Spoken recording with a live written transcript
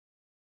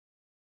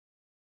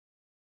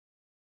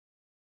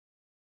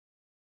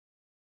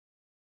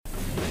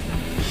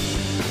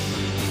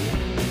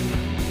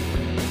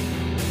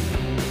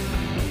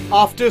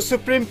After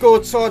Supreme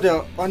Court's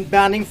order on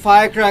banning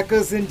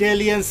firecrackers in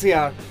Delhi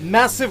NCR,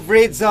 massive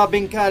raids are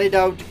being carried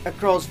out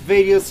across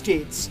various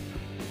states.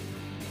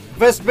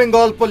 West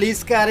Bengal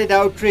police carried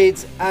out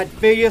raids at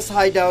various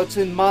hideouts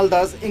in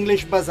Malda's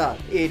English Bazar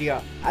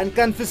area and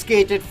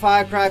confiscated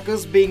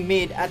firecrackers being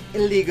made at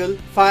illegal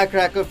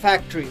firecracker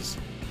factories.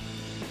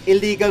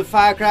 Illegal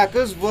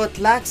firecrackers worth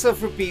lakhs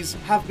of rupees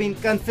have been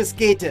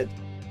confiscated.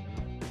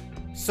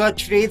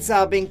 Such raids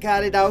are being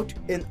carried out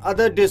in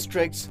other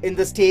districts in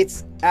the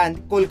states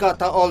and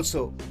Kolkata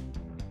also.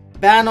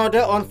 Ban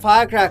order on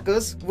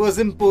firecrackers was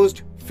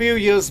imposed few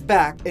years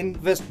back in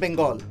West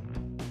Bengal.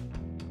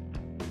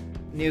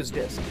 News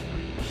Desk.